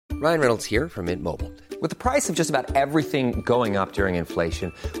Ryan Reynolds here from Mint Mobile. With the price of just about everything going up during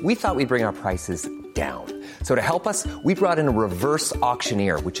inflation, we thought we'd bring our prices down. So to help us, we brought in a reverse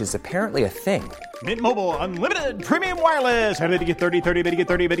auctioneer, which is apparently a thing. Mint Mobile Unlimited Premium Wireless. How to get 30, 30, bit to get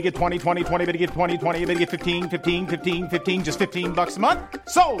 30, bit to get 20, 20, 20, bit to get 20, 20, bit to get 15, 15, 15, 15, just $15 a month?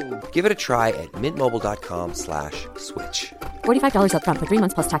 Sold! Give it a try at mintmobile.com/switch. $45 up front for 3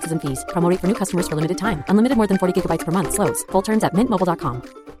 months plus taxes and fees. Promo rate for new customers for limited time. Unlimited more than 40 gigabytes per month. Slows full terms at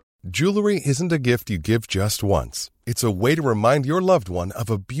mintmobile.com. Jewelry isn't a gift you give just once. It's a way to remind your loved one of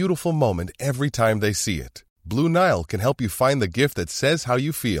a beautiful moment every time they see it. Blue Nile can help you find the gift that says how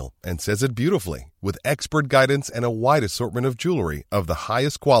you feel and says it beautifully, with expert guidance and a wide assortment of jewelry of the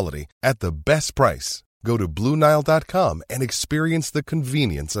highest quality at the best price. Go to BlueNile.com and experience the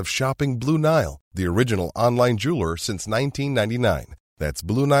convenience of shopping Blue Nile, the original online jeweler since 1999. That's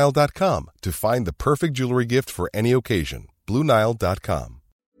BlueNile.com to find the perfect jewelry gift for any occasion. BlueNile.com.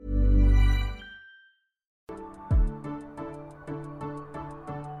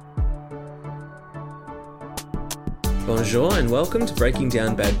 Bonjour and welcome to Breaking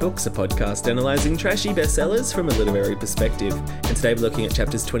Down Bad Books, a podcast analysing trashy bestsellers from a literary perspective. And today we're looking at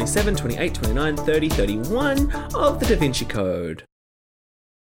chapters 27, 28, 29, 30, 31 of the Da Vinci Code.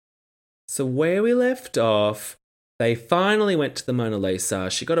 So where we left off, they finally went to the Mona Lisa.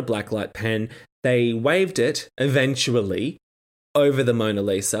 She got a blacklight pen. They waved it, eventually, over the Mona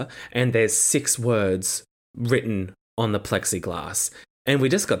Lisa, and there's 6 words written on the plexiglass. And we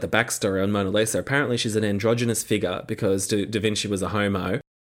just got the backstory on Mona Lisa. Apparently she's an androgynous figure because Da Vinci was a homo.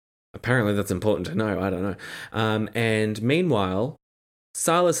 Apparently that's important to know. I don't know. And meanwhile,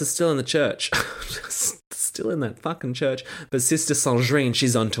 Silas is still in the church. Still in that fucking church. But Sister Sandrine,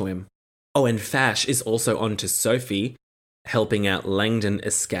 she's onto him. Oh, and Fash is also onto Sophie, helping out Langdon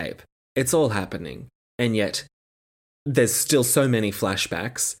escape. It's all happening. And yet, there's still so many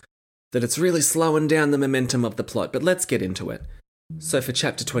flashbacks that it's really slowing down the momentum of the plot. But let's get into it. So for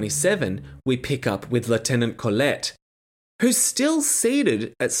chapter 27, we pick up with Lieutenant Colette, who's still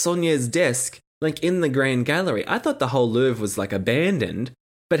seated at Sonia's desk, like in the Grand Gallery. I thought the whole Louvre was like abandoned,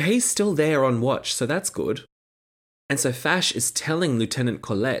 but he's still there on watch, so that's good. And so Fash is telling Lieutenant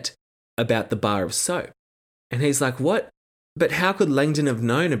Colette about the bar of soap. And he's like, what? But how could Langdon have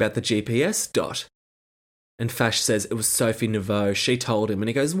known about the GPS dot? And Fash says it was Sophie Neveu. She told him. And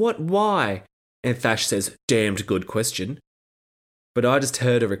he goes, what? Why? And Fash says, damned good question. But I just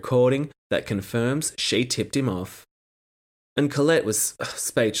heard a recording that confirms she tipped him off. And Colette was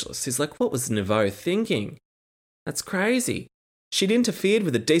speechless. He's like, what was Neveu thinking? That's crazy. She'd interfered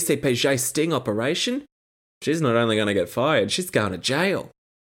with the DCPJ sting operation. She's not only going to get fired, she's going to jail.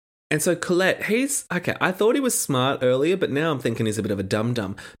 And so Colette, I thought he was smart earlier, but now I'm thinking he's a bit of a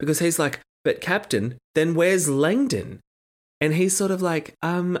dum-dum. Because he's like, but Captain, then where's Langdon? And he's sort of like,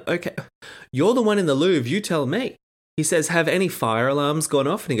 okay, you're the one in the Louvre, you tell me. He says, have any fire alarms gone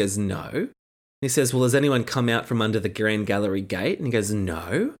off? And he goes, no. He says, well, has anyone come out from under the Grand Gallery gate? And he goes,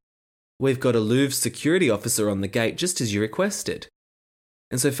 no. We've got a Louvre security officer on the gate, just as you requested.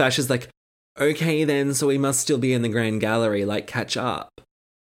 And so Fash is like, okay then, so we must still be in the Grand Gallery, like catch up.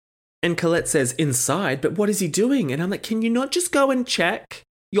 And Colette says, inside, but what is he doing? And I'm like, can you not just go and check?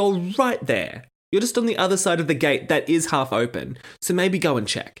 You're right there. You're just on the other side of the gate that is half open, so maybe go and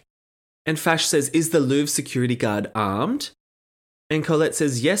check. And Fash says, is the Louvre security guard armed? And Colette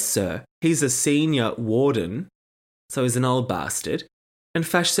says, yes, sir. He's a senior warden, so he's an old bastard. And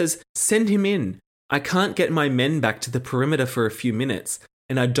Fash says, send him in. I can't get my men back to the perimeter for a few minutes,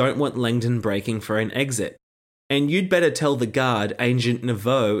 and I don't want Langdon breaking for an exit. And you'd better tell the guard Agent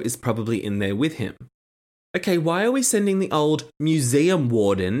Neveu is probably in there with him. Okay, why are we sending the old museum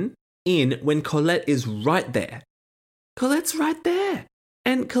warden in when Colette is right there? Colette's right there.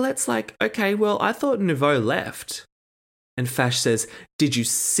 And Colette's like, okay, well, I thought Neveu left. And Fash says, did you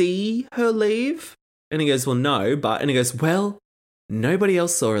see her leave? And he goes, well, no, but... And he goes, well, nobody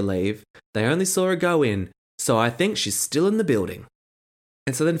else saw her leave. They only saw her go in, so I think she's still in the building.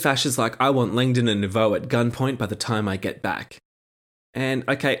 And so then Fash is like, I want Langdon and Neveu at gunpoint by the time I get back. And,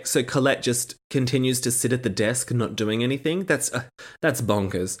 okay, so Colette just continues to sit at the desk not doing anything. That's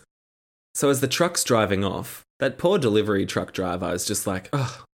bonkers. So as the truck's driving off, that poor delivery truck driver is just like,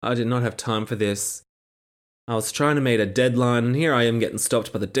 oh, I did not have time for this. I was trying to meet a deadline, and here I am getting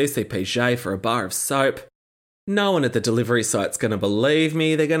stopped by the DCPJ for a bar of soap. No one at the delivery site's going to believe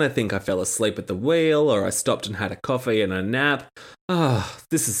me. They're going to think I fell asleep at the wheel, or I stopped and had a coffee and a nap. Oh,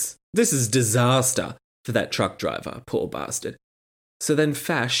 this is disaster for that truck driver, poor bastard. So then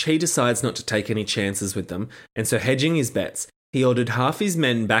Fash, he decides not to take any chances with them, and so hedging his bets, he ordered half his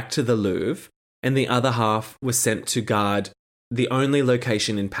men back to the Louvre, and the other half was sent to guard the only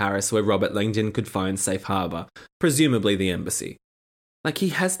location in Paris where Robert Langdon could find safe harbour, presumably the embassy. Like, he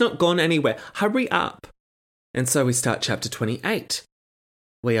has not gone anywhere. Hurry up. And so we start chapter 28.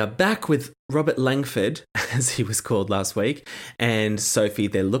 We are back with Robert Langford, as he was called last week, and Sophie.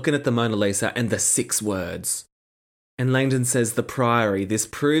 They're looking at the Mona Lisa and the 6 words. And Langdon says, "The Priory, this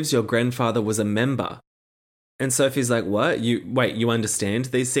proves your grandfather was a member." And Sophie's like, "What? You understand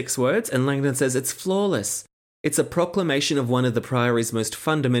these 6 words?" And Langdon says, "It's flawless. It's a proclamation of one of the Priory's most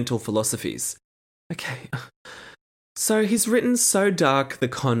fundamental philosophies." Okay. So he's written So Dark the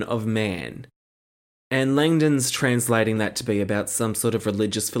Con of Man. And Langdon's translating that to be about some sort of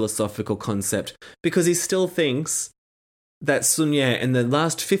religious philosophical concept because he still thinks that Sun Ye, in the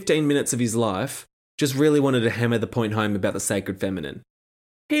last 15 minutes of his life, just really wanted to hammer the point home about the sacred feminine.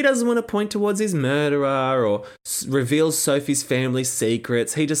 He doesn't want to point towards his murderer or reveal Sophie's family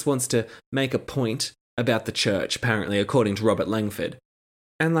secrets. He just wants to make a point about the church, apparently, according to Robert Langford.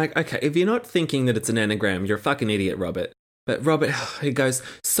 And like, okay, if you're not thinking that it's an anagram, you're a fucking idiot, Robert. But Robert, he goes,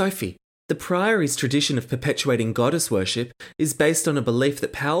 "Sophie, the Priory's tradition of perpetuating goddess worship is based on a belief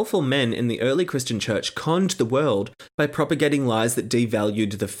that powerful men in the early Christian church conned the world by propagating lies that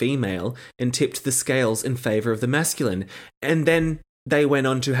devalued the female and tipped the scales in favour of the masculine. And then they went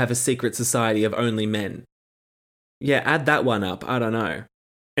on to have a secret society of only men." Yeah, add that one up. I don't know.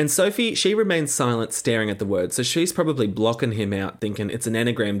 And Sophie, she remains silent, staring at the word. So she's probably blocking him out, thinking it's an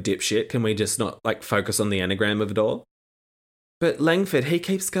anagram, dipshit. Can we just not, focus on the anagram of it all? But Langford, he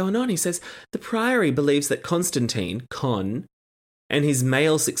keeps going on. He says, "The Priory believes that Constantine, Con, and his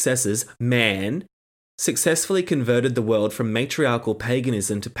male successors, Man, successfully converted the world from matriarchal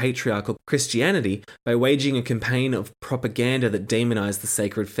paganism to patriarchal Christianity by waging a campaign of propaganda that demonized the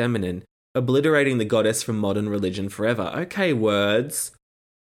sacred feminine, obliterating the goddess from modern religion forever." Okay, words.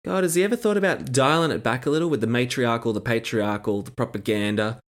 God, has he ever thought about dialing it back a little with the matriarchal, the patriarchal, the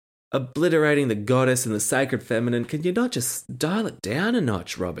propaganda? Obliterating the goddess and the sacred feminine. Can you not just dial it down a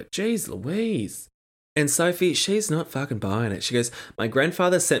notch, Robert? Jeez Louise. And Sophie, she's not fucking buying it. She goes, "My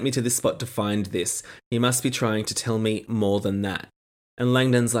grandfather sent me to this spot to find this. He must be trying to tell me more than that." And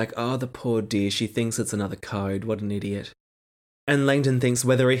Langdon's like, "Oh, the poor dear, she thinks it's another code. What an idiot." And Langdon thinks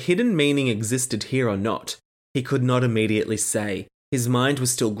whether a hidden meaning existed here or not, he could not immediately say. His mind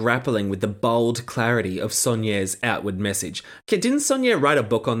was still grappling with the bold clarity of Saulnier's outward message. Okay, didn't Saulnier write a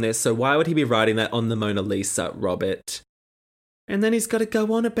book on this, so why would he be writing that on the Mona Lisa, Robert? And then he's got to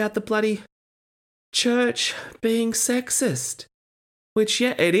go on about the bloody church being sexist. Which,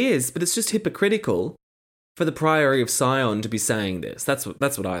 yeah, it is, but it's just hypocritical for the Priory of Sion to be saying this. That's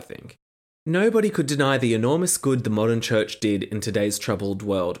what I think. Nobody could deny the enormous good the modern church did in today's troubled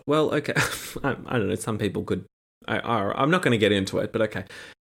world. Well, okay, I don't know, some people could... I'm not going to get into it, but okay.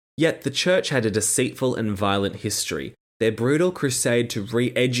 Yet the church had a deceitful and violent history. Their brutal crusade to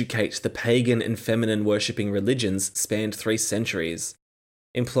re-educate the pagan and feminine worshipping religions spanned 3 centuries,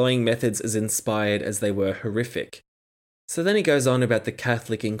 employing methods as inspired as they were horrific. So then he goes on about the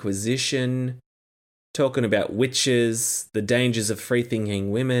Catholic Inquisition, talking about witches, the dangers of free-thinking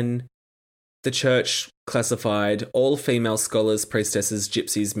women. The church classified all female scholars, priestesses,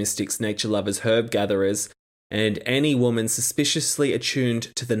 gypsies, mystics, nature lovers, herb gatherers, and any woman suspiciously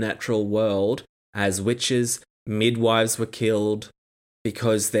attuned to the natural world as witches. Midwives were killed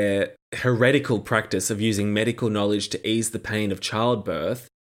because their heretical practice of using medical knowledge to ease the pain of childbirth,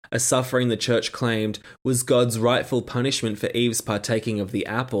 a suffering the church claimed was God's rightful punishment for Eve's partaking of the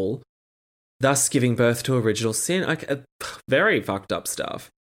apple, thus giving birth to original sin. Very fucked up stuff.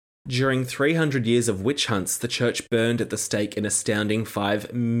 During 300 years of witch hunts, the church burned at the stake an astounding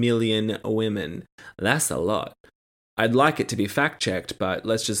 5 million women. That's a lot. I'd like it to be fact-checked, but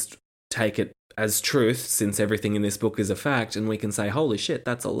let's just take it as truth, since everything in this book is a fact, and we can say, holy shit,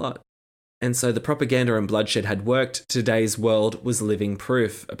 that's a lot. And so the propaganda and bloodshed had worked. Today's world was living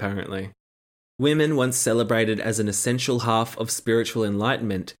proof, apparently. Women, once celebrated as an essential half of spiritual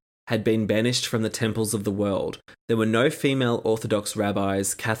enlightenment, had been banished from the temples of the world. There were no female Orthodox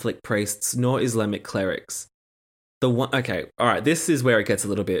rabbis, Catholic priests, nor Islamic clerics. This is where it gets a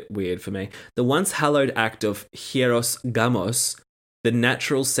little bit weird for me. The once hallowed act of hieros gamos, the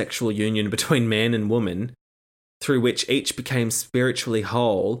natural sexual union between man and woman, through which each became spiritually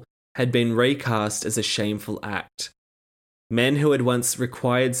whole, had been recast as a shameful act. Men who had once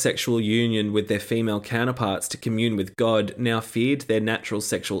required sexual union with their female counterparts to commune with God now feared their natural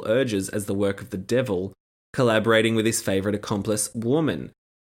sexual urges as the work of the devil, collaborating with his favourite accomplice, woman.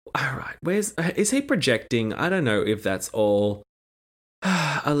 Alright, is he projecting? I don't know if that's all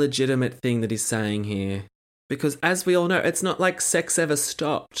a legitimate thing that he's saying here. Because as we all know, it's not like sex ever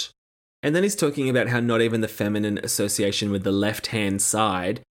stopped. And then he's talking about how not even the feminine association with the left-hand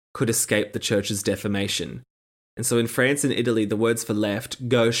side could escape the church's defamation. And so in France and Italy, the words for left,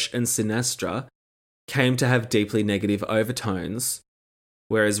 gauche and sinistra, came to have deeply negative overtones,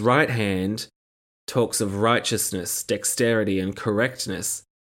 whereas right hand talks of righteousness, dexterity, and correctness.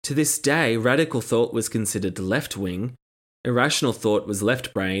 To this day, radical thought was considered left wing, irrational thought was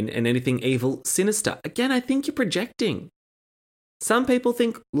left brain, and anything evil, sinister. Again, I think you're projecting. Some people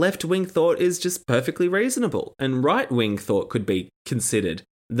think left-wing thought is just perfectly reasonable, and right-wing thought could be considered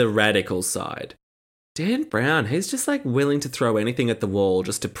the radical side. Dan Brown, he's just like willing to throw anything at the wall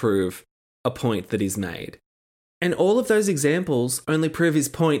just to prove a point that he's made. And all of those examples only prove his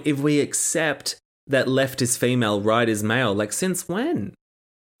point if we accept that left is female, right is male. Like, since when?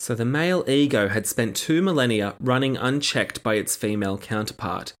 So the male ego had spent 2 millennia running unchecked by its female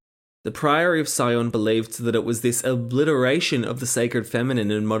counterpart. The Priory of Sion believed that it was this obliteration of the sacred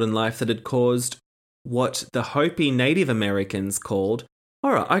feminine in modern life that had caused what the Hopi Native Americans called...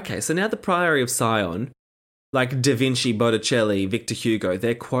 Alright, okay, so now the Priory of Sion, like Da Vinci, Botticelli, Victor Hugo,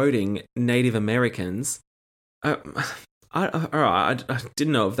 they're quoting Native Americans. I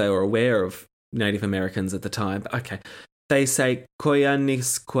didn't know if they were aware of Native Americans at the time, but okay. They say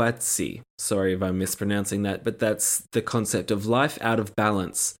Koyaanisqatsi. Sorry if I'm mispronouncing that, but that's the concept of life out of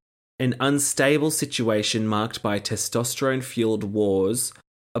balance. An unstable situation marked by testosterone-fueled wars,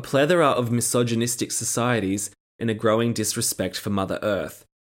 a plethora of misogynistic societies, and a growing disrespect for Mother Earth.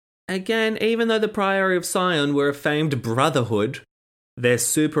 Again, even though the Priory of Sion were a famed brotherhood, they're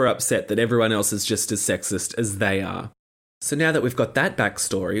super upset that everyone else is just as sexist as they are. So now that we've got that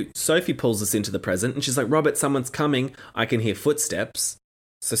backstory, Sophie pulls us into the present, and she's like, Robert, someone's coming, I can hear footsteps.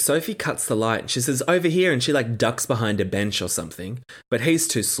 So Sophie cuts the light, and she says, over here, and she like ducks behind a bench or something, but he's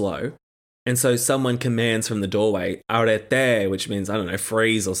too slow. And so someone commands from the doorway, arrête, which means, I don't know,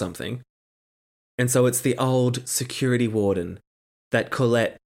 freeze or something. And so it's the old security warden that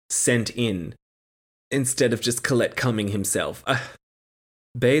Colette sent in, instead of just Colette coming himself.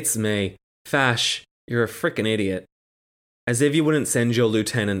 Beats me. Fash, you're a frickin' idiot. As if you wouldn't send your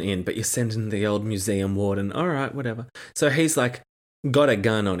lieutenant in, but you're sending the old museum warden. All right, whatever. So he's like, got a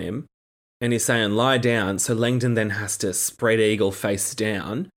gun on him, and he's saying, lie down. So Langdon then has to spread eagle face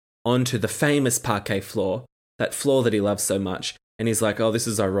down onto the famous parquet floor, that floor that he loves so much. And he's like, oh, this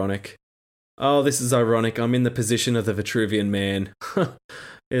is ironic. Oh, this is ironic. I'm in the position of the Vitruvian man.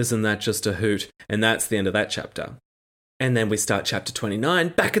 Isn't that just a hoot? And that's the end of that chapter. And then we start chapter 29,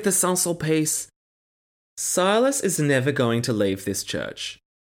 back at the Saint-Sulpice. Silas is never going to leave this church.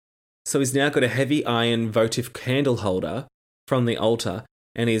 So he's now got a heavy iron votive candle holder from the altar,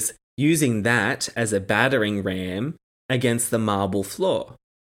 and is using that as a battering ram against the marble floor.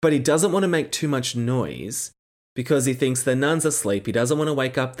 But he doesn't want to make too much noise because he thinks the nun's asleep. He doesn't want to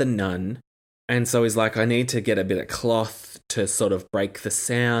wake up the nun. And so he's like, I need to get a bit of cloth to sort of break the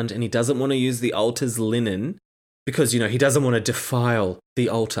sound. And he doesn't want to use the altar's linen because, he doesn't want to defile the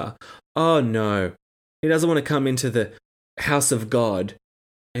altar. Oh no. He doesn't want to come into the house of God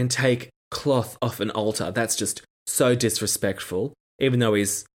and take cloth off an altar. That's just so disrespectful, even though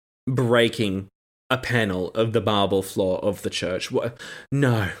he's breaking a panel of the marble floor of the church.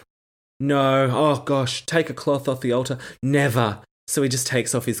 No. Oh gosh, take a cloth off the altar. Never. So he just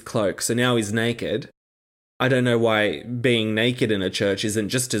takes off his cloak. So now he's naked. I don't know why being naked in a church isn't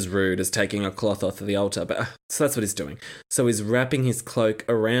just as rude as taking a cloth off of the altar, but so that's what he's doing. So he's wrapping his cloak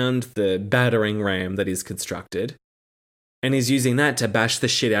around the battering ram that he's constructed, and he's using that to bash the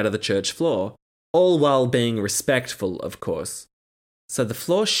shit out of the church floor, all while being respectful, of course. So the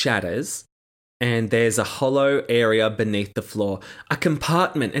floor shatters, and there's a hollow area beneath the floor, a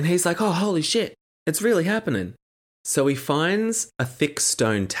compartment, and he's like, oh, holy shit, it's really happening. So he finds a thick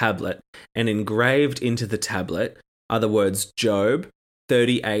stone tablet, and engraved into the tablet are the words Job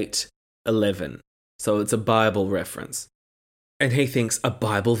 38:11. So it's a Bible reference. And he thinks, a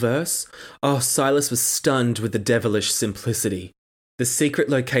Bible verse? Oh, Silas was stunned with the devilish simplicity. The secret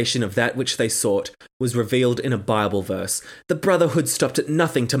location of that which they sought was revealed in a Bible verse. The Brotherhood stopped at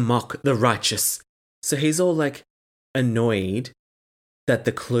nothing to mock the righteous. So he's all like annoyed that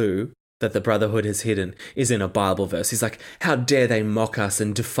the clue that the Brotherhood has hidden is in a Bible verse. He's like, how dare they mock us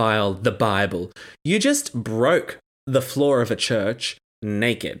and defile the Bible? You just broke the floor of a church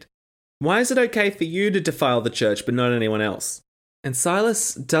naked. Why is it okay for you to defile the church but not anyone else? And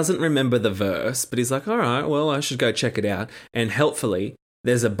Silas doesn't remember the verse, but he's like, all right, well, I should go check it out. And helpfully,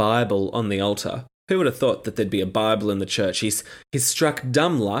 there's a Bible on the altar. Who would have thought that there'd be a Bible in the church? He's struck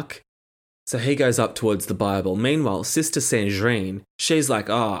dumb luck. So he goes up towards the Bible. Meanwhile, Sister Sandrine, she's like,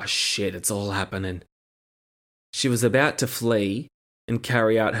 oh shit, it's all happening. She was about to flee and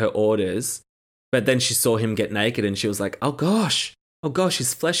carry out her orders. But then she saw him get naked and she was like, oh gosh,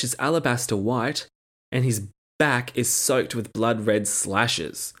 his flesh is alabaster white and his back is soaked with blood red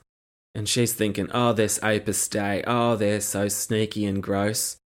slashes. And she's thinking, oh, this apis day, oh, they're so sneaky and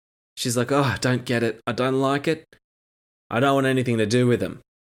gross. She's like, oh, I don't get it, I don't like it, I don't want anything to do with them.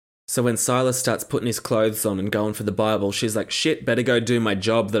 So when Silas starts putting his clothes on and going for the Bible, she's like, shit, better go do my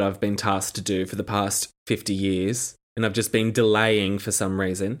job that I've been tasked to do for the past 50 years, and I've just been delaying for some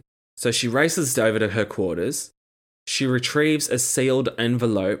reason. So she races over to her quarters. She retrieves a sealed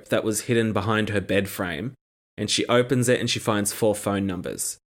envelope that was hidden behind her bed frame, and she opens it and she finds 4 phone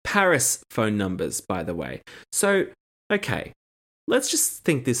numbers. Paris phone numbers, by the way. So, okay, let's just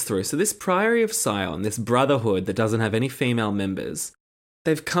think this through. So this Priory of Sion, this brotherhood that doesn't have any female members,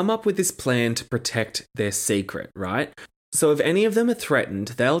 they've come up with this plan to protect their secret, right? So if any of them are threatened,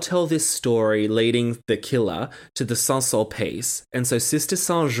 they'll tell this story leading the killer to the Saint-Sulpice, and so Sister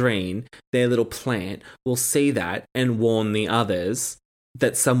Sandrine, their little plant, will see that and warn the others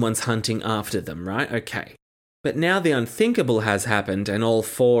that someone's hunting after them, right? Okay. But now the unthinkable has happened and all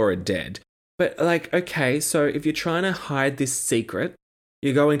 4 are dead. But okay, so if you're trying to hide this secret,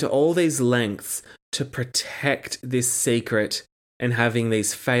 you're going to all these lengths to protect this secret and having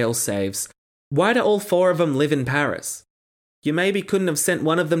these fail-safes. Why do all 4 of them live in Paris? You maybe couldn't have sent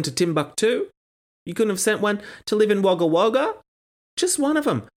one of them to Timbuktu? You couldn't have sent one to live in Wagga Wagga? Just one of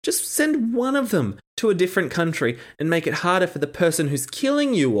them. Just send one of them to a different country and make it harder for the person who's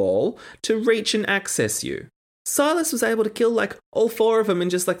killing you all to reach and access you. Silas was able to kill all 4 of them in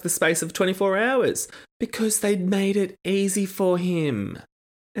just the space of 24 hours because they'd made it easy for him.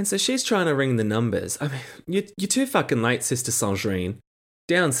 And so she's trying to ring the numbers. I mean, you're too fucking late, Sister Sandrine.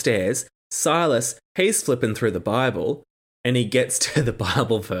 Downstairs, Silas, he's flipping through the Bible and he gets to the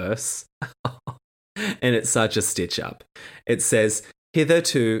Bible verse. And it's such a stitch up. It says,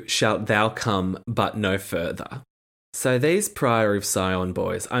 hitherto shalt thou come, but no further. So these Priory of Sion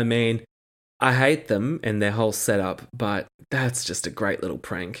boys, I mean, I hate them and their whole setup, but that's just a great little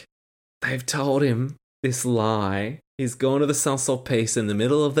prank. They've told him this lie. He's gone to the Saint-Sulpice in the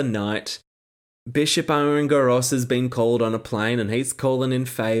middle of the night. Bishop Aringaros has been called on a plane and he's calling in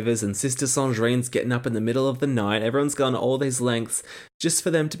favours, and Sister Sandrine's getting up in the middle of the night. Everyone's gone all these lengths just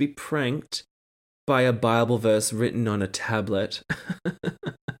for them to be pranked by a Bible verse written on a tablet.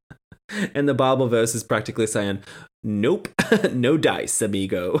 And the Bible verse is practically saying, nope, no dice,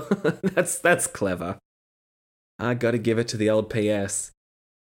 amigo. That's clever. I gotta give it to the old PS.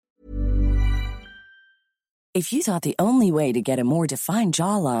 If you thought the only way to get a more defined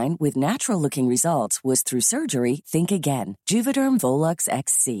jawline with natural-looking results was through surgery, think again. Juvederm Volux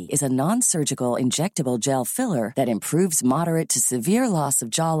XC is a non-surgical injectable gel filler that improves moderate to severe loss of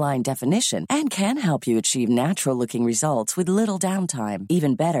jawline definition and can help you achieve natural-looking results with little downtime.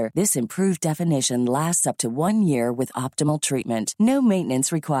 Even better, this improved definition lasts up to 1 year with optimal treatment. No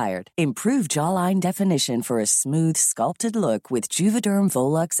maintenance required. Improve jawline definition for a smooth, sculpted look with Juvederm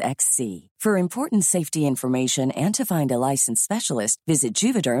Volux XC. For important safety information and to find a licensed specialist, visit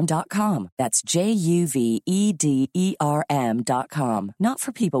Juvederm.com. That's JUVEDERM.com. Not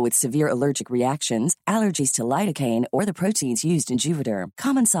for people with severe allergic reactions, allergies to lidocaine, or the proteins used in Juvederm.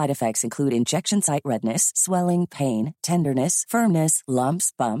 Common side effects include injection site redness, swelling, pain, tenderness, firmness,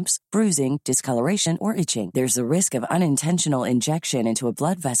 lumps, bumps, bruising, discoloration, or itching. There's a risk of unintentional injection into a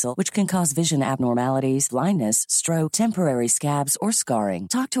blood vessel, which can cause vision abnormalities, blindness, stroke, temporary scabs, or scarring.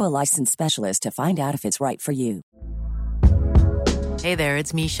 Talk to a licensed specialist to find out if it's right for you. Hey there,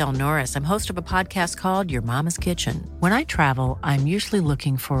 it's Michelle Norris. I'm host of a podcast called Your Mama's Kitchen. When I travel, I'm usually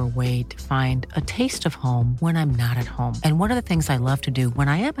looking for a way to find a taste of home when I'm not at home. And one of the things I love to do when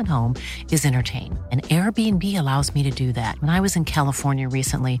I am at home is entertain. And Airbnb allows me to do that. When I was in California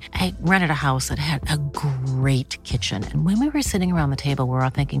recently, I rented a house that had a great kitchen. And when we were sitting around the table, we were all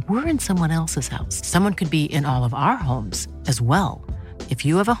thinking, we're in someone else's house. Someone could be in all of our homes as well. If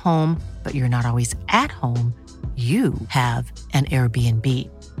you have a home, but you're not always at home, you have an Airbnb.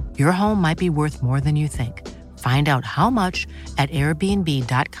 Your home might be worth more than you think. Find out how much at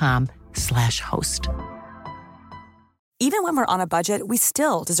airbnb.com/host. Even when we're on a budget, we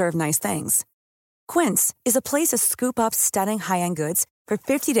still deserve nice things. Quince is a place to scoop up stunning high-end goods for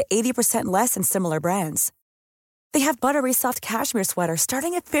 50 to 80% less than similar brands. They have buttery soft cashmere sweaters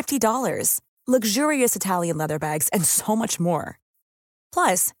starting at $50, luxurious Italian leather bags, and so much more.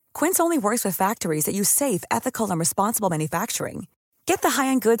 Plus, Quince only works with factories that use safe, ethical, and responsible manufacturing. Get the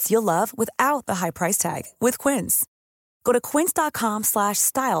high-end goods you'll love without the high price tag with Quince. Go to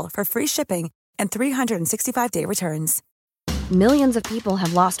quince.com/style for free shipping and 365-day returns. Millions of people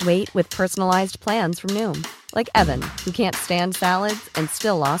have lost weight with personalized plans from Noom. Like Evan, who can't stand salads and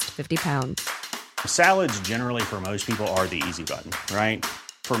still lost 50 pounds. Salads generally for most people are the easy button, right?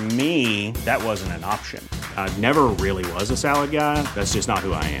 For me, that wasn't an option. I never really was a salad guy. That's just not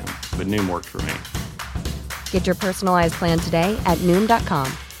who I am. But Noom worked for me. Get your personalized plan today at Noom.com.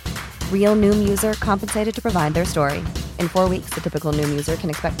 Real Noom user compensated to provide their story. In 4 weeks, the typical Noom user can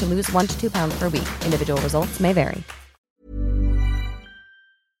expect to lose 1 to 2 pounds per week. Individual results may vary.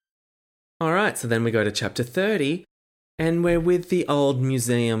 All right, so then we go to chapter 30, and we're with the old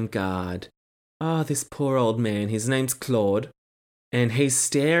museum guard. Oh, this poor old man. His name's Claude, and he's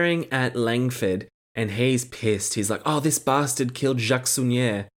staring at Langford, and he's pissed. He's like, oh, this bastard killed Jacques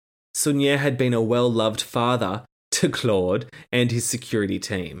Saunier. Saunier had been a well-loved father to Claude and his security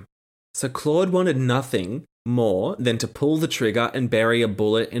team. So Claude wanted nothing more than to pull the trigger and bury a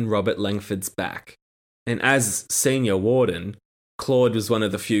bullet in Robert Langford's back. And as senior warden, Claude was one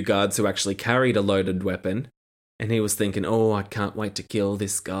of the few guards who actually carried a loaded weapon, and he was thinking, oh, I can't wait to kill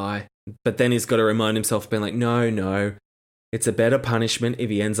this guy. But then he's got to remind himself, being like, no, it's a better punishment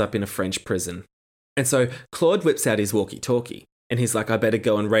if he ends up in a French prison. And so Claude whips out his walkie-talkie, and he's like, I better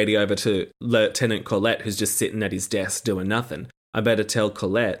go and radio over to Lieutenant Colette, who's just sitting at his desk doing nothing. I better tell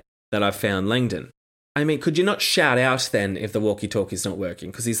Colette that I've found Langdon. I mean, could you not shout out then if the walkie-talkie's not working?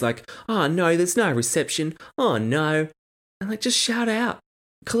 Because he's like, oh no, there's no reception. Oh no. And like, just shout out.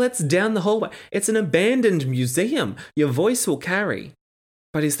 Colette's down the hallway. It's an abandoned museum. Your voice will carry.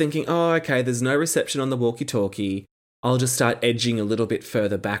 But he's thinking, oh, okay, there's no reception on the walkie-talkie. I'll just start edging a little bit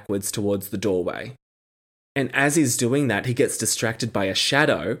further backwards towards the doorway. And as he's doing that, he gets distracted by a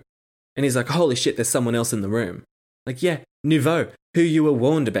shadow. And he's like, holy shit, there's someone else in the room. Like, yeah, Nouveau, who you were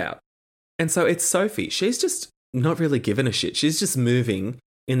warned about. And so it's Sophie. She's just not really giving a shit. She's just moving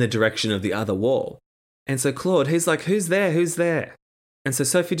in the direction of the other wall. And so Claude, he's like, who's there? Who's there? And so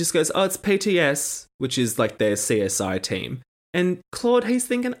Sophie just goes, oh, it's PTS, which is like their CSI team. And Claude, he's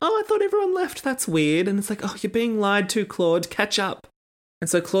thinking, oh, I thought everyone left. That's weird. And it's like, oh, you're being lied to, Claude. Catch up. And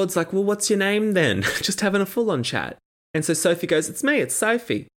so Claude's like, well, what's your name then? Just having a full-on chat. And so Sophie goes, it's me, it's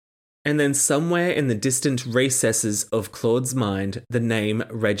Sophie. And then somewhere in the distant recesses of Claude's mind, the name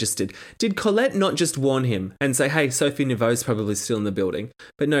registered. Did Colette not just warn him and say, hey, Sophie Nouveau's probably still in the building?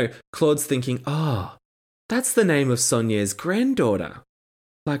 But no, Claude's thinking, oh, that's the name of Saunier's granddaughter.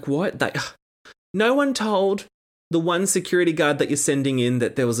 Like what? No one told the one security guard that you're sending in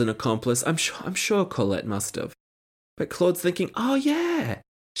that there was an accomplice. I'm sure Colette must have. But Claude's thinking, oh yeah,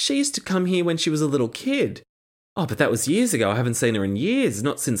 she used to come here when she was a little kid. Oh, but that was years ago. I haven't seen her in years,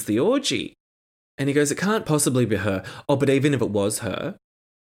 not since the orgy. And he goes, it can't possibly be her. Oh, but even if it was her,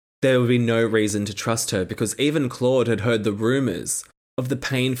 there would be no reason to trust her because even Claude had heard the rumours of the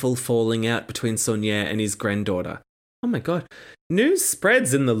painful falling out between Saunier and his granddaughter. Oh my God. News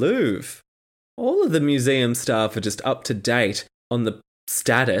spreads in the Louvre. All of the museum staff are just up to date on the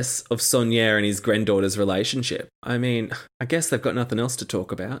status of Saunier and his granddaughter's relationship. I mean, I guess they've got nothing else to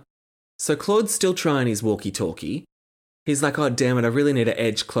talk about. So Claude's still trying his walkie-talkie. He's like, oh, damn it, I really need to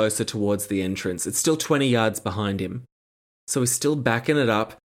edge closer towards the entrance. It's still 20 yards behind him. So he's still backing it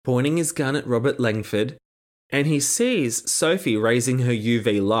up, pointing his gun at Robert Langford, and he sees Sophie raising her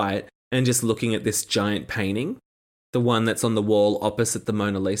UV light and just looking at this giant painting, the one that's on the wall opposite the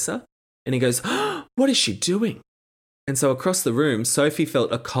Mona Lisa. And he goes, oh, what is she doing? And so across the room, Sophie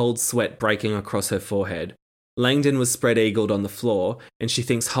felt a cold sweat breaking across her forehead. Langdon was spread-eagled on the floor, and she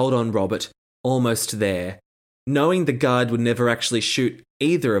thinks, hold on, Robert, almost there. Knowing the guard would never actually shoot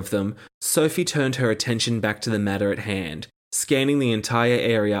either of them, Sophie turned her attention back to the matter at hand, scanning the entire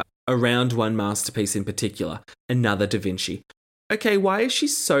area around one masterpiece in particular, another Da Vinci. Okay, why is she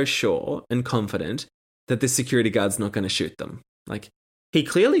so sure and confident that this security guard's not going to shoot them? Like, he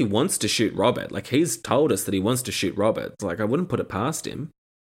clearly wants to shoot Robert. Like, he's told us that he wants to shoot Robert. Like, I wouldn't put it past him.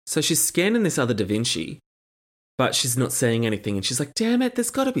 So she's scanning this other Da Vinci, but she's not saying anything, and she's like, damn it, there's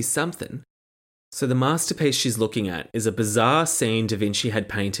got to be something. So the masterpiece she's looking at is a bizarre scene Da Vinci had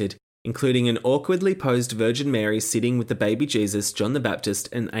painted, including an awkwardly posed Virgin Mary sitting with the baby Jesus, John the Baptist,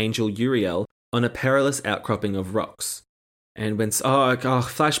 and angel Uriel on a perilous outcropping of rocks. And when,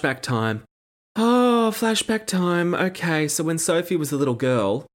 flashback time. Oh, flashback time. Okay, so when Sophie was a little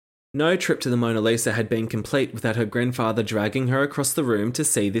girl, no trip to the Mona Lisa had been complete without her grandfather dragging her across the room to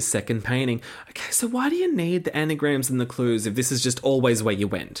see this second painting. Okay, so why do you need the anagrams and the clues if this is just always where you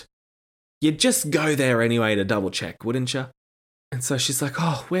went? You'd just go there anyway to double check, wouldn't you? And so she's like,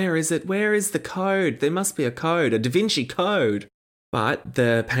 oh, where is it? Where is the code? There must be a code, a Da Vinci code. But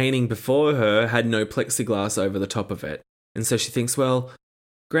the painting before her had no plexiglass over the top of it. And so she thinks, well,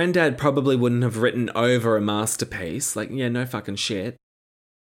 Granddad probably wouldn't have written over a masterpiece. Like, yeah, no fucking shit.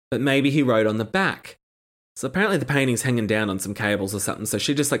 But maybe he wrote on the back. So apparently the painting's hanging down on some cables or something, so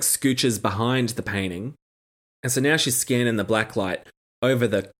she just like scooches behind the painting. And so now she's scanning the black light over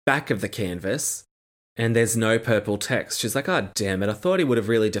the back of the canvas, and there's no purple text. She's like, oh, damn it, I thought he would have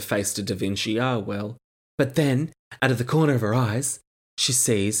really defaced a Da Vinci. Oh, well. But then, out of the corner of her eyes, she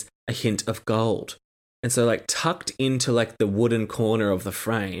sees a hint of gold. And so, like, tucked into, like, the wooden corner of the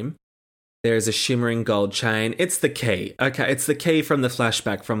frame, there is a shimmering gold chain. It's the key. Okay, it's the key from the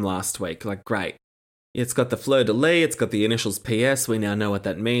flashback from last week. Like, great. It's got the fleur-de-lis, it's got the initials PS. We now know what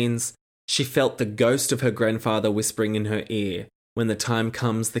that means. She felt the ghost of her grandfather whispering in her ear, when the time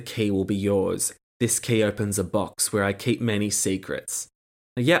comes, the key will be yours. This key opens a box where I keep many secrets.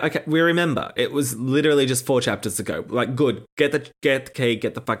 Yeah, okay, we remember. It was literally just 4 chapters ago. Like, good. Get the key,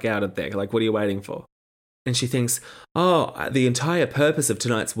 get the fuck out of there. Like, what are you waiting for? And she thinks, oh, the entire purpose of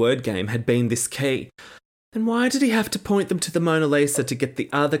tonight's word game had been this key. Then why did he have to point them to the Mona Lisa to get the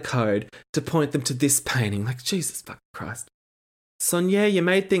other code to point them to this painting? Like, Jesus fucking Christ. Sonia, you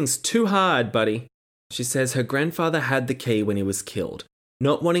made things too hard, buddy. She says her grandfather had the key when he was killed.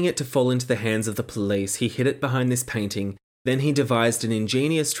 Not wanting it to fall into the hands of the police, he hid it behind this painting. Then he devised an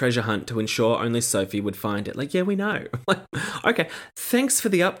ingenious treasure hunt to ensure only Sophie would find it. Like, yeah, we know. Okay, thanks for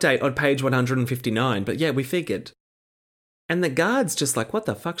the update on page 159, but yeah, we figured. And the guard's just like, what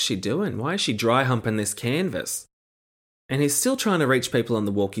the fuck's she doing? Why is she dry humping this canvas? And he's still trying to reach people on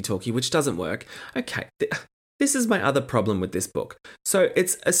the walkie-talkie, which doesn't work. Okay, this is my other problem with this book. So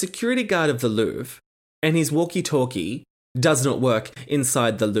it's a security guard of the Louvre, and his walkie-talkie does not work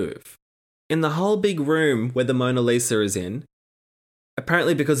inside the Louvre. In the whole big room where the Mona Lisa is in,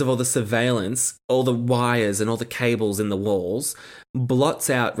 apparently because of all the surveillance, all the wires and all the cables in the walls, blots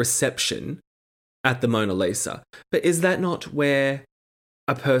out reception at the Mona Lisa. But is that not where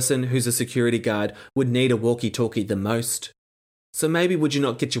a person who's a security guard would need a walkie-talkie the most? So maybe would you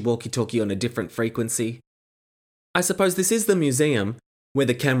not get your walkie-talkie on a different frequency? I suppose this is the museum where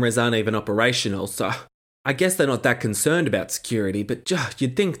the cameras aren't even operational, so I guess they're not that concerned about security, but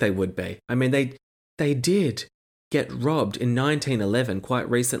you'd think they would be. I mean, they did get robbed in 1911, quite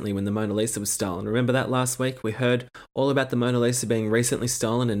recently, when the Mona Lisa was stolen. Remember that last week? We heard all about the Mona Lisa being recently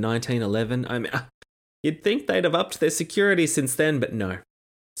stolen in 1911. I mean, you'd think they'd have upped their security since then, but no.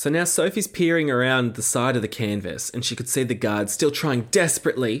 So now Sophie's peering around the side of the canvas, and she could see the guard still trying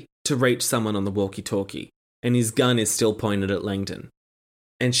desperately to reach someone on the walkie-talkie, and his gun is still pointed at Langdon.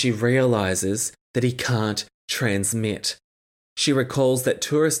 And she realises that he can't transmit. She recalls that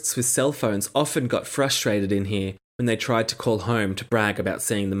tourists with cell phones often got frustrated in here when they tried to call home to brag about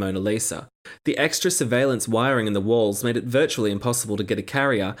seeing the Mona Lisa. The extra surveillance wiring in the walls made it virtually impossible to get a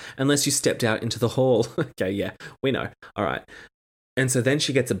carrier unless you stepped out into the hall. Okay, yeah, we know. All right. And so then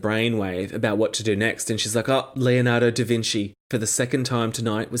she gets a brainwave about what to do next, and she's like, oh, Leonardo da Vinci, for the second time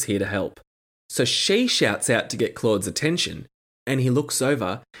tonight, was here to help. So she shouts out to get Claude's attention, and he looks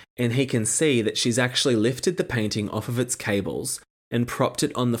over and he can see that she's actually lifted the painting off of its cables and propped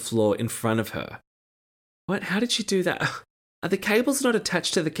it on the floor in front of her. What? How did she do that? Are the cables not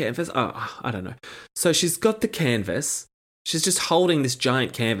attached to the canvas? Oh, I don't know. So she's got the canvas. She's just holding this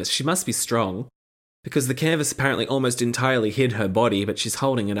giant canvas. She must be strong because the canvas apparently almost entirely hid her body, but she's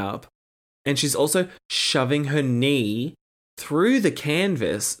holding it up. And she's also shoving her knee through the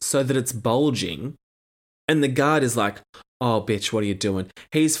canvas so that it's bulging. And the guard is like, oh, bitch, what are you doing?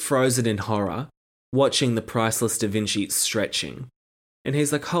 He's frozen in horror, watching the priceless Da Vinci stretching. And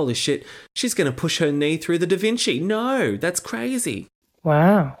he's like, holy shit, she's going to push her knee through the Da Vinci. No, that's crazy.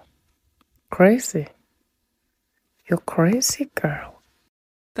 Wow. Crazy. You're crazy, girl.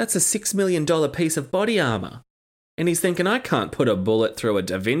 That's a $6 million piece of body armour. And he's thinking, I can't put a bullet through a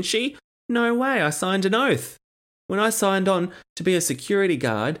Da Vinci. No way, I signed an oath. When I signed on to be a security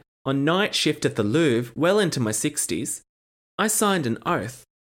guard on night shift at the Louvre, well into my 60s, I signed an oath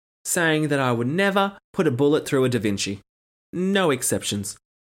saying that I would never put a bullet through a Da Vinci. No exceptions.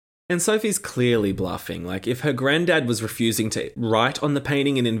 And Sophie's clearly bluffing. Like, if her granddad was refusing to write on the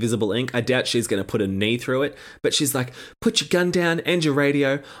painting in invisible ink, I doubt she's going to put a knee through it. But she's like, put your gun down and your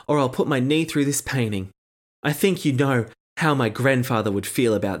radio, or I'll put my knee through this painting. I think you know how my grandfather would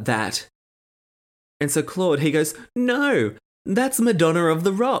feel about that. And so Claude, he goes, no, that's Madonna of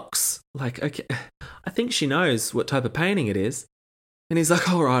the Rocks. Like, okay, I think she knows what type of painting it is. And he's like,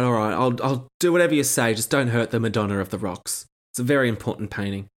 all right, I'll do whatever you say, just don't hurt the Madonna of the Rocks. It's a very important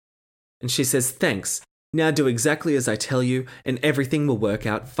painting. And she says, thanks, now do exactly as I tell you and everything will work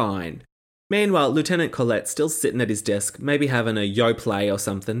out fine. Meanwhile, Lieutenant Collette's still sitting at his desk, maybe having a yo play or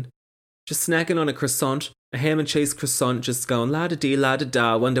something. Just snacking on a croissant, a ham and cheese croissant, just going la-da-dee,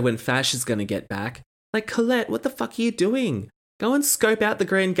 la-da-da, wonder when Fash is going to get back. Like, Colette, what the fuck are you doing? Go and scope out the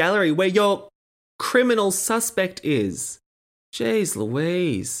Grand Gallery where your criminal suspect is. Jeez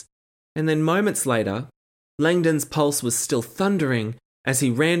Louise. And then moments later, Langdon's pulse was still thundering as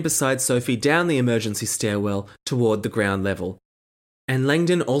he ran beside Sophie down the emergency stairwell toward the ground level. And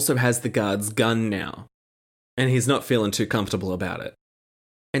Langdon also has the guard's gun now, and he's not feeling too comfortable about it.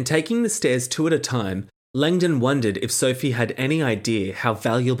 And taking the stairs two at a time, Langdon wondered if Sophie had any idea how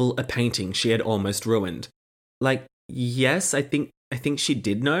valuable a painting she had almost ruined. Like, yes, I think she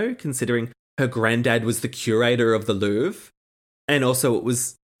did know, considering her granddad was the curator of the Louvre, and also it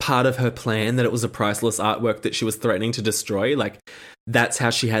was part of her plan that it was a priceless artwork that she was threatening to destroy. Like, that's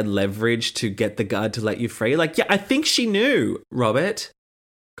how she had leverage to get the guard to let you free. Like, yeah, I think she knew, Robert.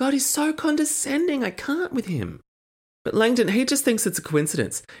 God, he's so condescending. I can't with him. But Langdon, he just thinks it's a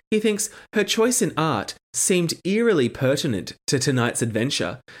coincidence. He thinks her choice in art seemed eerily pertinent to tonight's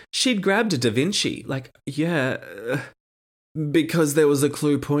adventure. She'd grabbed a Da Vinci. Like, yeah, because there was a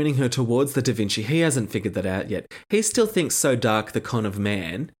clue pointing her towards the Da Vinci. He hasn't figured that out yet. He still thinks So Dark the Con of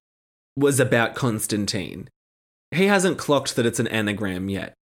Man was about Constantine. He hasn't clocked that it's an anagram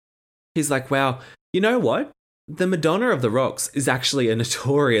yet. He's like, wow, you know what? The Madonna of the Rocks is actually a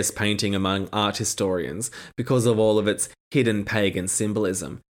notorious painting among art historians because of all of its hidden pagan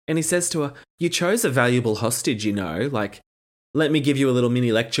symbolism. And he says to her, you chose a valuable hostage, you know, like, let me give you a little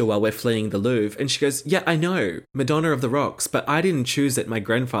mini lecture while we're fleeing the Louvre. And she goes, yeah, I know, Madonna of the Rocks, but I didn't choose it, my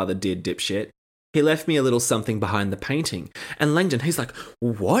grandfather did, dipshit. He left me a little something behind the painting. And Langdon, he's like,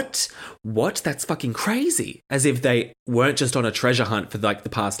 what? What? That's fucking crazy. As if they weren't just on a treasure hunt for like the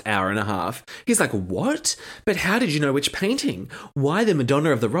past hour and a half. He's like, what? But how did you know which painting? Why the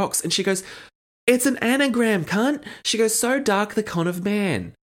Madonna of the Rocks? And she goes, it's an anagram, cunt. She goes, So Dark the Con of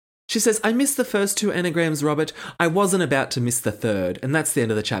Man. She says, I missed the first two anagrams, Robert. I wasn't about to miss the third. And that's the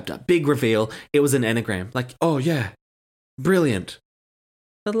end of the chapter. Big reveal. It was an anagram. Like, oh yeah. Brilliant.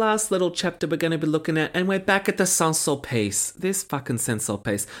 The last little chapter we're going to be looking at, and we're back at the Saint-Sulpice. This fucking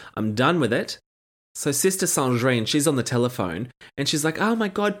Saint-Sulpice. I'm done with it. So Sister Sandrine, she's on the telephone, and she's like, oh my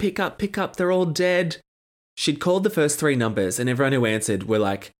God, pick up, they're all dead. She'd called the first three numbers, and everyone who answered were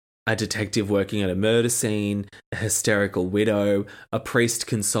like, a detective working at a murder scene, a hysterical widow, a priest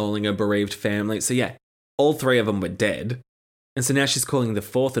consoling a bereaved family. So yeah, all three of them were dead. And so now she's calling the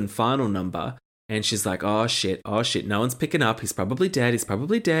fourth and final number, and she's like, oh shit, no one's picking up. He's probably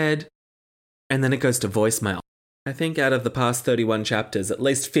dead. And then it goes to voicemail. I think out of the past 31 chapters, at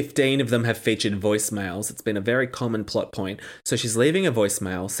least 15 of them have featured voicemails. It's been a very common plot point. So she's leaving a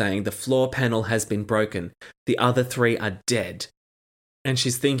voicemail saying the floor panel has been broken. The other three are dead. And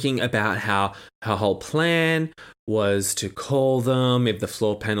she's thinking about how her whole plan was to call them. If the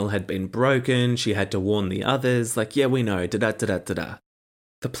floor panel had been broken, she had to warn the others. Like, yeah, we know, da-da-da-da-da-da.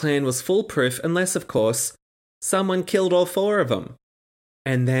 The plan was foolproof unless, of course, someone killed all four of them.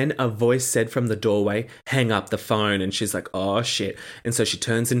 And then a voice said from the doorway, hang up the phone. And she's like, oh shit. And so she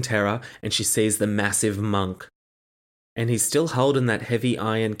turns in terror and she sees the massive monk. And he's still holding that heavy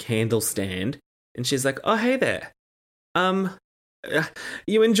iron candle stand. And she's like, oh, hey there.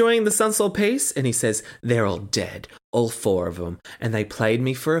 You enjoying the Saint-Sulpice? And he says, they're all dead, all four of them, and they played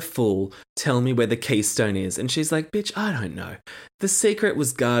me for a fool. Tell me where the keystone is. And she's like, bitch, I don't know. The secret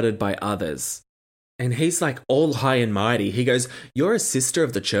was guarded by others. And he's like all high and mighty. He goes, you're a sister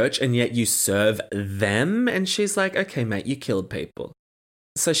of the church and yet you serve them? And she's like, okay, mate, you killed people.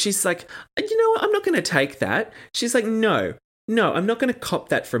 So she's like, you know what? I'm not going to take that. She's like, no, I'm not going to cop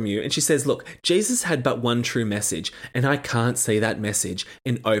that from you. And she says, look, Jesus had but one true message, and I can't see that message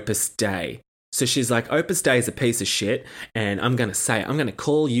in Opus Dei. So she's like, Opus Dei is a piece of shit, and I'm going to say it. I'm going to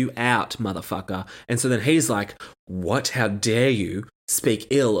call you out, motherfucker. And so then he's like, what? How dare you speak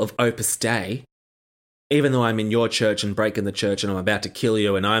ill of Opus Dei? Even though I'm in your church and breaking the church and I'm about to kill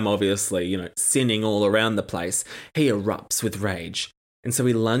you and I'm obviously, sinning all around the place, he erupts with rage. And so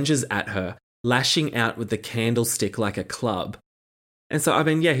he lunges at her, lashing out with the candlestick like a club. And so,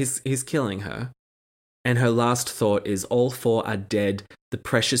 he's killing her. And her last thought is, all four are dead. The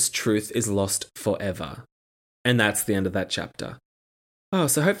precious truth is lost forever. And that's the end of that chapter. Oh,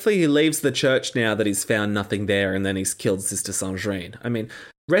 so hopefully he leaves the church now that he's found nothing there and then he's killed Sister Sandrine.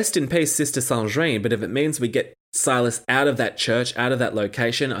 Rest in peace, Sister Sandrine, but if it means we get Silas out of that church, out of that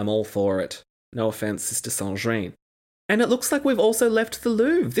location, I'm all for it. No offense, Sister Sandrine. And it looks like we've also left the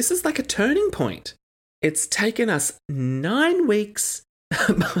Louvre. This is like a turning point. It's taken us 9 weeks,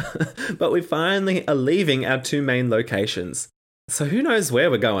 but we finally are leaving our two main locations. So who knows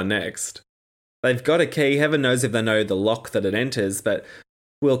where we're going next? They've got a key. Heaven knows if they know the lock that it enters, but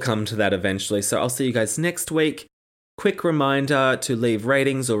we'll come to that eventually. So I'll see you guys next week. Quick reminder to leave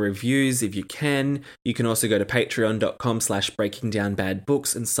ratings or reviews if you can. You can also go to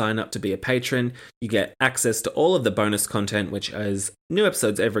patreon.com/breakingdownbadbooks and sign up to be a patron. You get access to all of the bonus content, which is new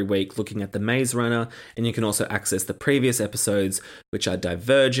episodes every week looking at The Maze Runner, and you can also access the previous episodes, which are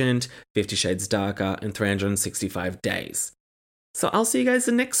Divergent, 50 Shades Darker, and 365 Days. So I'll see you guys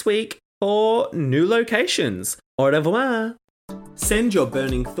next week for new locations. Au revoir! Send your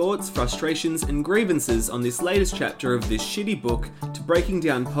burning thoughts, frustrations, and grievances on this latest chapter of this shitty book to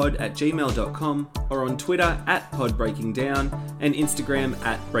breakingdownpod@gmail.com or on Twitter @podbreakingdown and Instagram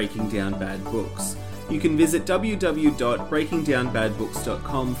 @breakingdownbadbooks. You can visit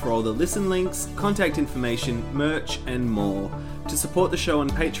www.breakingdownbadbooks.com for all the listen links, contact information, merch, and more. To support the show on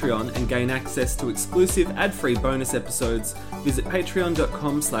Patreon and gain access to exclusive ad-free bonus episodes, visit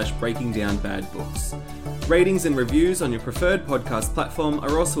patreon.com/breakingdownbadbooks. Ratings and reviews on your preferred podcast platform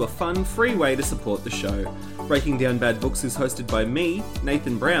are also a fun, free way to support the show. Breaking Down Bad Books is hosted by me,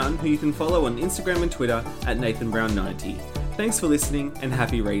 Nathan Brown, who you can follow on Instagram and Twitter @NathanBrown90. Thanks for listening and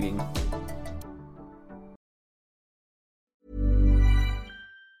happy reading.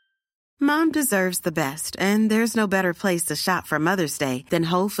 Mom deserves the best, and there's no better place to shop for Mother's Day than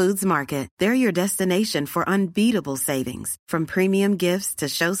Whole Foods Market. They're your destination for unbeatable savings, from premium gifts to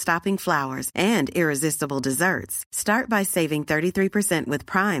show-stopping flowers and irresistible desserts. Start by saving 33% with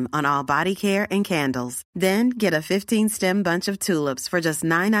Prime on all body care and candles. Then get a 15-stem bunch of tulips for just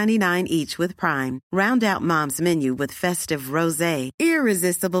 $9.99 each with Prime. Round out Mom's menu with festive rosé,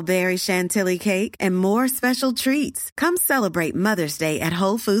 irresistible berry chantilly cake, and more special treats. Come celebrate Mother's Day at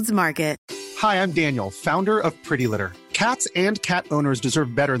Whole Foods Market. Hi, I'm Daniel, founder of Pretty Litter. Cats and cat owners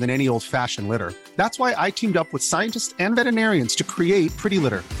deserve better than any old-fashioned litter. That's why I teamed up with scientists and veterinarians to create Pretty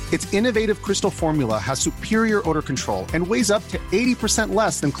Litter. Its innovative crystal formula has superior odor control and weighs up to 80%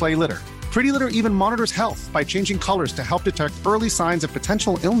 less than clay litter. Pretty Litter even monitors health by changing colors to help detect early signs of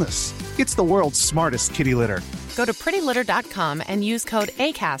potential illness. It's the world's smartest kitty litter. Go to prettylitter.com and use code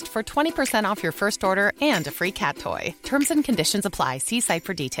ACAST for 20% off your first order and a free cat toy. Terms and conditions apply. See site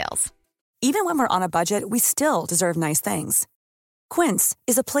for details. Even when we're on a budget, we still deserve nice things. Quince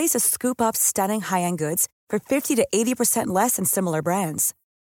is a place to scoop up stunning high-end goods for 50 to 80% less than similar brands.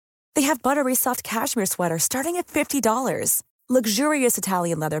 They have buttery soft cashmere sweaters starting at $50, luxurious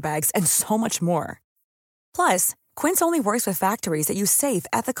Italian leather bags, and so much more. Plus, Quince only works with factories that use safe,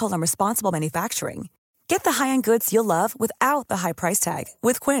 ethical, and responsible manufacturing. Get the high-end goods you'll love without the high price tag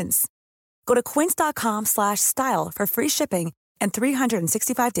with Quince. Go to quince.com/style for free shipping and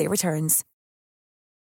 365-day returns.